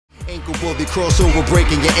Bully crossover,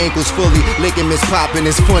 breaking your ankles fully. Ligaments popping,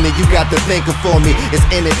 it's funny, you got to think it for me. It's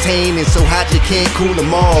entertaining, so hot you can't cool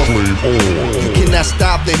them all. You cannot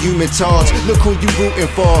stop the human torch. Look who you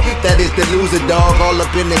rooting for, that is the loser dog. All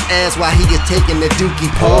up in his ass while he is taking the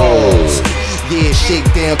dookie pause. Yeah,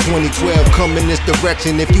 Shakedown 2012, come in this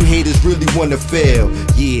direction if you haters really wanna fail.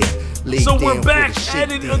 Yeah, so we're back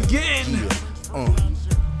at it again.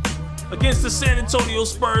 Against the San Antonio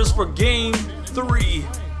Spurs for Game 3.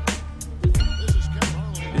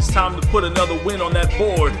 It's time to put another win on that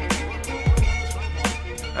board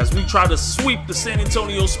as we try to sweep the San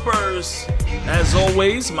Antonio Spurs. As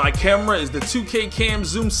always, my camera is the 2K Cam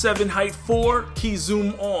Zoom 7 Height 4, key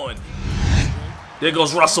zoom on. There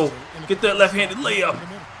goes Russell. Get that left-handed layup.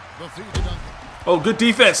 Oh, good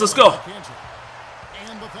defense. Let's go.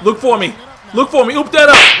 Look for me. Look for me. Oop that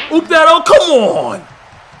up. Oop that up. Come on.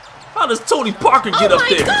 How does Tony Parker get up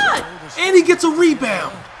there? God. And he gets a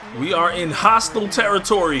rebound. We are in hostile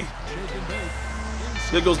territory.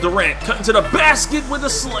 There goes Durant. Cutting to the basket with a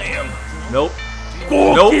slam. Nope.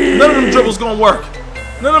 Nope. None of them dribbles gonna work.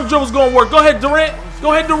 None of them dribbles gonna work. Go ahead, Durant.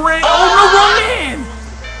 Go ahead, Durant. Oh, no, wrong man.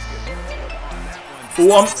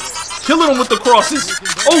 Oh, I'm killing him with the crosses.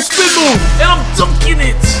 Oh, spin move. And I'm dunking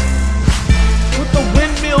it with the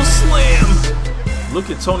windmill slam. Look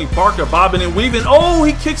at Tony Parker bobbing and weaving. Oh,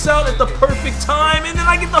 he kicks out at the perfect time, and then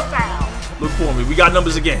I get the foul. Look for me. We got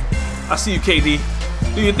numbers again. I see you, KD.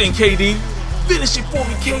 Do your thing, KD. Finish it for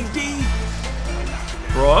me, KD.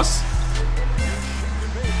 Cross.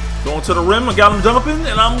 Going to the rim. I got him dumping,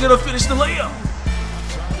 and I'm going to finish the layup.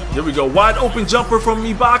 Here we go. Wide open jumper from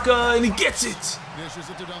Ibaka, and he gets it.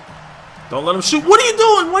 Don't let him shoot. What are you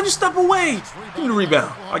doing? Why'd you step away? Give me the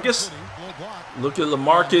rebound. I guess. Look at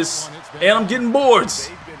LaMarcus. And I'm getting boards.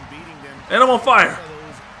 And I'm on fire.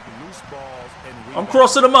 I'm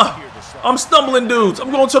crossing them up. I'm stumbling dudes.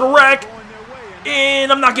 I'm going to the rack.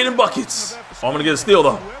 And I'm not getting buckets. Oh, I'm going to get a steal,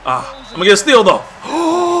 though. I'm going to get a steal, though.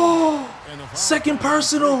 Oh, second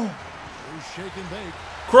personal.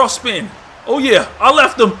 Cross spin. Oh, yeah. I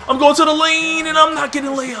left him. I'm going to the lane, and I'm not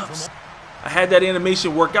getting layups. I had that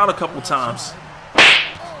animation work out a couple times.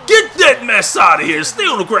 Get that mess out of here. Stay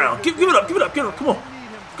on the ground. Give it up. Give it up. Give it up. Come on.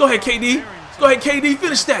 Go ahead, KD. Go ahead, KD.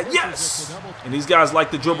 Finish that. Yes. And these guys like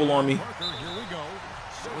to dribble on me.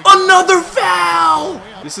 Another foul.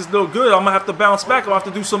 This is no good. I'm going to have to bounce back. I'll have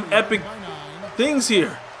to do some epic things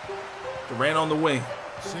here. Durant on the wing.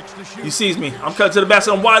 He sees me. I'm cutting to the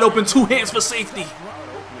basket. I'm wide open. 2 hands for safety.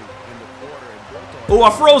 Oh, I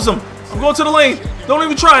froze him. I'm going to the lane. Don't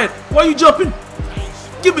even try it. Why are you jumping?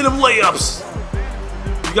 Give me them layups.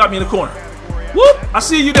 You got me in the corner. Whoop. I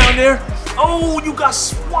see you down there. Oh, you got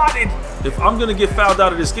swatted. If I'm going to get fouled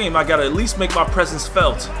out of this game, I got to at least make my presence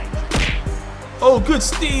felt. Oh, good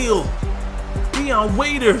steal. Dion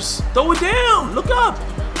Waiters. Throw it down. Look up.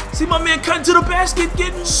 See my man cutting to the basket,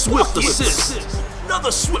 getting swift assist.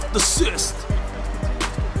 Another swift assist.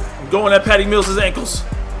 I'm going at Patty Mills' ankles.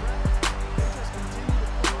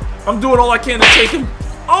 I'm doing all I can to take him.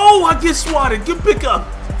 Oh, I get swatted. Good pickup.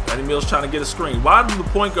 Patty Mills trying to get a screen. Why do the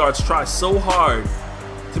point guards try so hard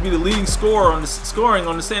to be the leading scorer on the scoring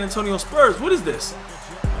on the San Antonio Spurs? What is this?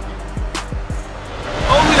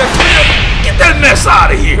 Oh, look at that. Get that mess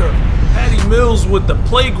out of here. Patty Mills with the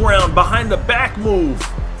playground behind the back move.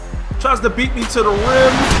 Tries to beat me to the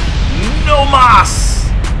rim. No mas.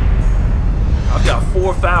 I've got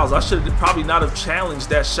 4 fouls. I should probably not have challenged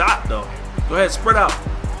that shot, though. Go ahead, spread out.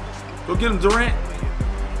 Go get him, Durant.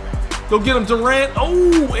 Go get him, Durant.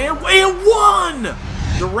 Oh, and one.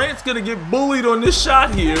 Durant's going to get bullied on this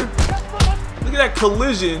shot here. Look at that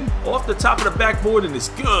collision off the top of the backboard, and it's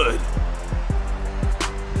good.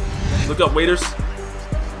 Look up, Waiters.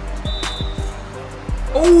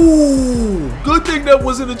 Oh, good thing that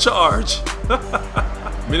wasn't a charge.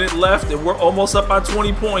 Minute left, and we're almost up by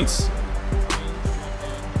 20 points.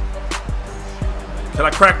 Can I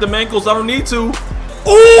crack them ankles? I don't need to.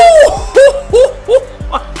 Oh,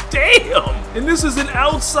 damn. And this is an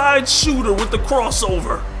outside shooter with the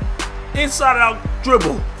crossover. Inside out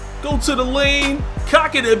dribble. Go to the lane.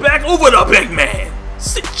 Cocking it back over the big man.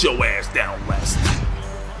 Sit your ass down, West.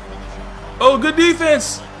 Oh, good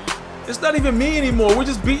defense. It's not even me anymore. We're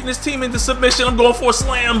just beating this team into submission. I'm going for a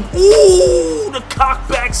slam. Ooh, the cock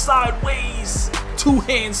back sideways.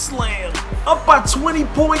 2-hand slam. Up by 20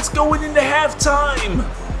 points going into halftime.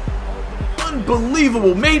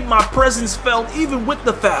 Unbelievable. Made my presence felt even with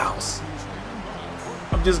the fouls.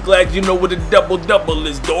 I'm just glad you know what a double-double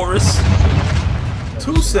is, Doris.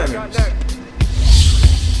 2 centers.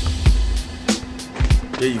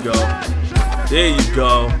 There you go. There you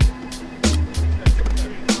go.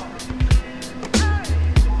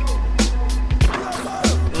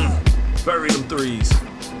 threes.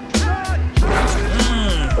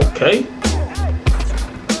 Okay.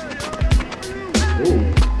 Ooh.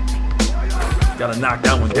 Gotta knock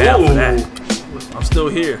that one down for that. I'm still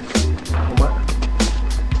here.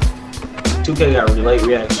 2K got really late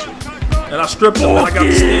reaction. And I stripped him and I got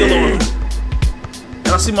the steal on him. And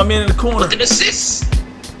I see my man in the corner. With an assist.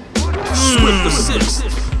 Swift assist.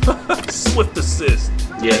 Swift assist.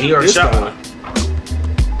 Yeah, he already shot one.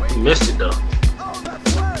 He missed it though.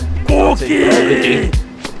 Okay.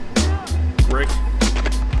 Rick.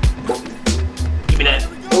 Give me that.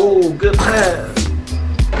 Oh, good pass.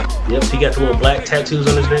 Yep, he got the little black tattoos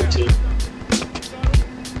on his neck too.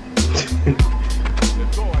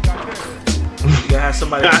 You gotta have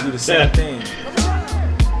somebody that can do the same thing.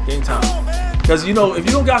 Game time. Because you know, if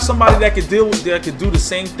you don't got somebody that can do the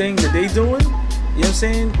same thing that they doing, you know what I'm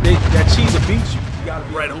saying? That cheese will beat you. You gotta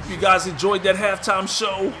be right. Hope you guys enjoyed that halftime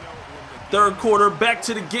show. Third quarter, back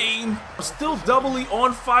to the game. I'm still doubly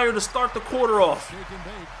on fire to start the quarter off.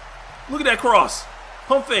 Look at that cross.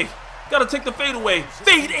 Pump fake. Gotta take the fade away.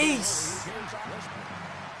 Fade ace.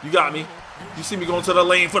 You got me. You see me going to the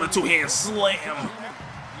lane for the two-hand slam.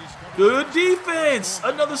 Good defense.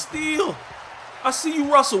 Another steal. I see you,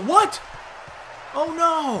 Russell. What? Oh,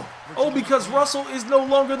 no. Oh, because Russell is no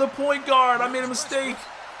longer the point guard. I made a mistake.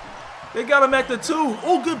 They got him at the 2.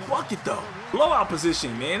 Oh, good bucket, though. Blowout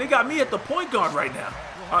position, man. They got me at the point guard right now.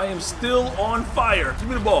 I am still on fire. Give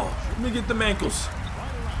me the ball. Let me get them ankles.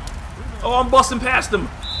 Oh, I'm busting past him.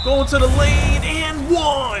 Going to the lane and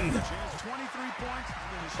one.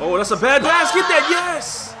 Oh, that's a bad pass. Get that.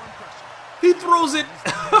 Yes. He throws it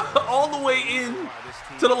all the way in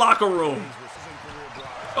to the locker room.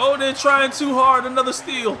 Oh, they're trying too hard. Another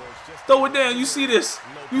steal. Throw it down. You see this.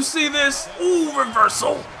 You see this. Ooh,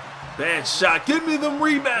 reversal. Bad shot. Give me them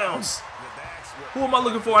rebounds. Who am I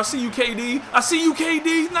looking for? I see you, KD. I see you,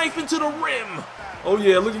 KD. Knife into the rim. Oh,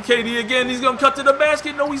 yeah. Look at KD again. He's going to cut to the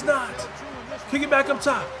basket. No, he's not. Kick it back up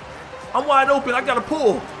top. I'm wide open. I got to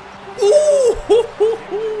pull.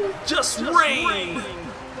 Ooh. Just rain.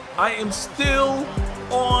 I am still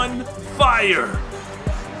on fire.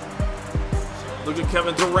 Look at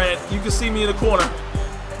Kevin Durant. You can see me in the corner.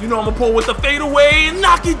 You know I'm going to pull with the fadeaway and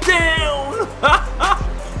knock it down.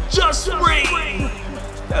 Just rain.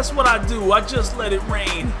 That's what I do. I just let it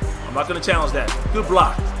rain. I'm not going to challenge that. Good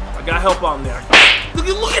block. I got help on there.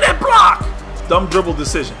 Look at that block. Dumb dribble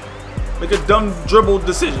decision. Make a dumb dribble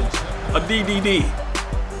decision. A DDD.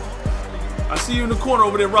 I see you in the corner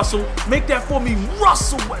over there, Russell. Make that for me,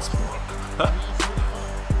 Russell Westbrook.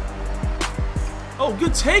 Oh,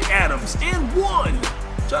 good take, Adams. And one.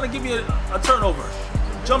 Trying to give me a turnover.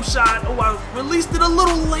 Jump shot. Oh, I released it a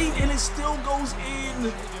little late, and it still goes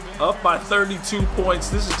in. Up by 32 points.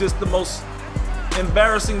 This is just the most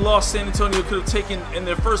embarrassing loss San Antonio could have taken in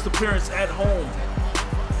their first appearance at home.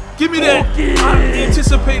 Give me that. I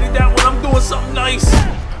anticipated that one. I'm doing something nice.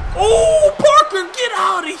 Oh, Parker, get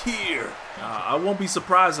out of here. I won't be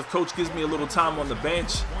surprised if Coach gives me a little time on the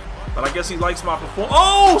bench, but I guess he likes my performance.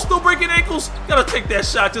 Oh, still breaking ankles. Gotta take that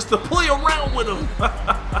shot just to play around with him.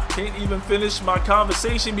 Can't even finish my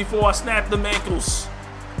conversation before I snap them ankles.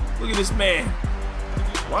 Look at this man.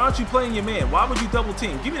 Why aren't you playing your man? Why would you double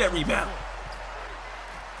team? Give me that rebound.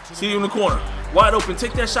 See you in the corner. Wide open.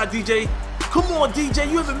 Take that shot, DJ. Come on, DJ.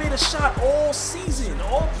 You haven't made a shot all season,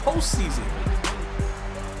 all postseason.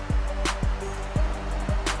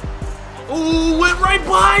 Ooh, went right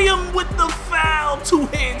by him with the foul.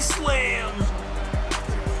 Two-hand slam.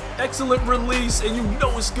 Excellent release, and you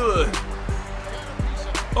know it's good.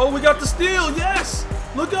 Oh, we got the steal. Yes.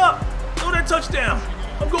 Look up. Throw that touchdown.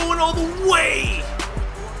 I'm going all the way.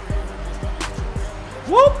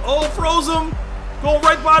 Whoop. Oh, froze him. Going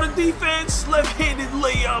right by the defense. Left-handed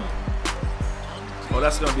layup. Oh,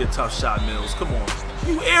 that's going to be a tough shot, Mills. Come on.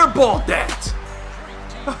 You airballed that.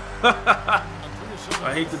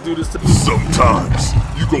 I hate to do this to people. Sometimes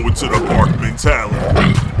you go into the park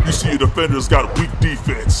mentality. You see a defender's got weak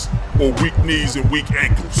defense or weak knees and weak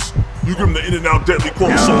ankles. You give him the in-and-out deadly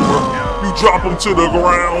crossover. You drop him to the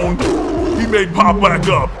ground. He may pop back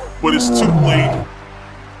up, but it's too late.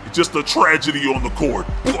 It's just a tragedy on the court.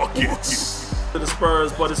 Buckets. To the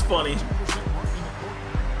Spurs, but it's funny.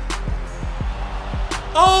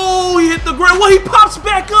 Oh, he hit the ground. Well, he pops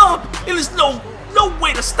back up, and there's no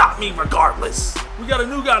way to stop me regardless. We got a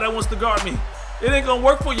new guy that wants to guard me. It ain't gonna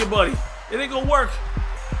work for you, buddy. It ain't gonna work.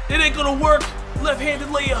 It ain't gonna work. Left-handed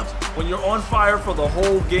layup. When you're on fire for the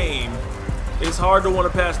whole game, it's hard to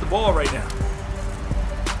want to pass the ball right now.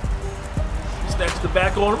 Snatched the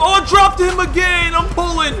back on him. Oh, I dropped him again. I'm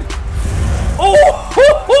pulling. Oh,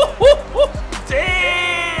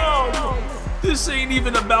 damn. This This ain't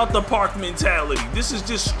even about the park mentality. This is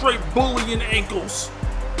just straight bullying ankles.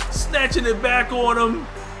 Snatching it back on him.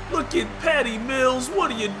 Look at Patty Mills. What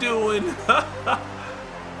are you doing?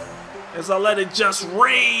 As I let it just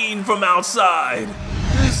rain from outside.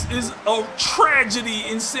 This is a tragedy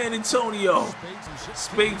in San Antonio.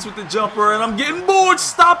 Spades with the jumper, and I'm getting bored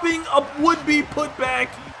stopping a would-be putback.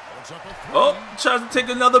 Oh, tries to take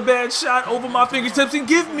another bad shot over my fingertips and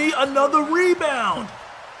give me another rebound.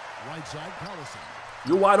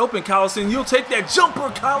 You're wide open, Collison. You'll take that jumper,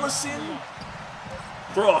 Collison.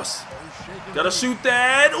 Cross. Gotta shoot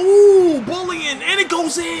that. Ooh, bullying, and it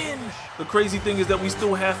goes in. The crazy thing is that we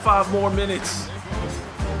still have 5 more minutes.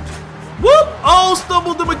 Whoop! Oh,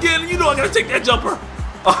 stumbled him again. You know I gotta take that jumper.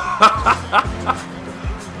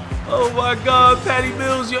 Oh my God, Patty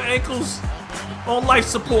Mills, your ankles on life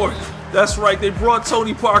support. That's right, they brought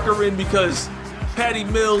Tony Parker in because Patty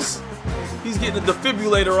Mills, he's getting a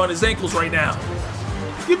defibrillator on his ankles right now.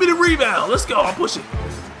 Give me the rebound. Let's go. I'll push it.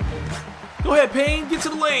 Go ahead, Payne. Get to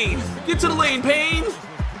the lane. Get to the lane, Payne.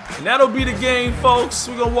 And that'll be the game, folks.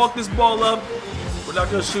 We're going to walk this ball up. We're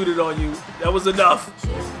not going to shoot it on you. That was enough.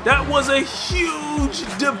 That was a huge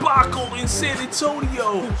debacle in San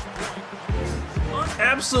Antonio.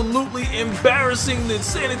 Absolutely embarrassing the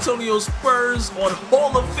San Antonio Spurs on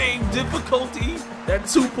Hall of Fame difficulty. That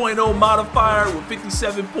 2.0 modifier with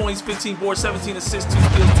 57 points, 15 boards, 17 assists, 2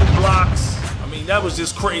 steals, 2 blocks. I mean, that was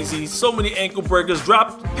just crazy. So many ankle breakers.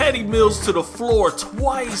 Dropped Patty Mills to the floor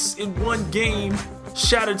twice in one game.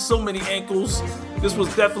 Shattered so many ankles. This was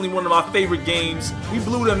definitely one of my favorite games. We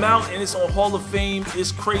blew them out, and it's on Hall of Fame.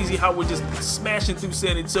 It's crazy how we're just smashing through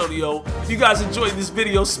San Antonio. If you guys enjoyed this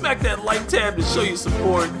video, smack that like tab to show your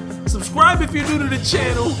support. Subscribe if you're new to the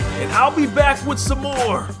channel, and I'll be back with some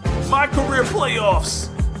more My Career playoffs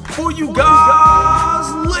for you guys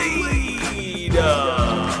later.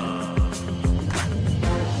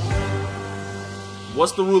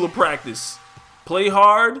 What's the rule of practice? Play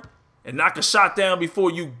hard and knock a shot down before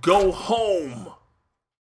you go home.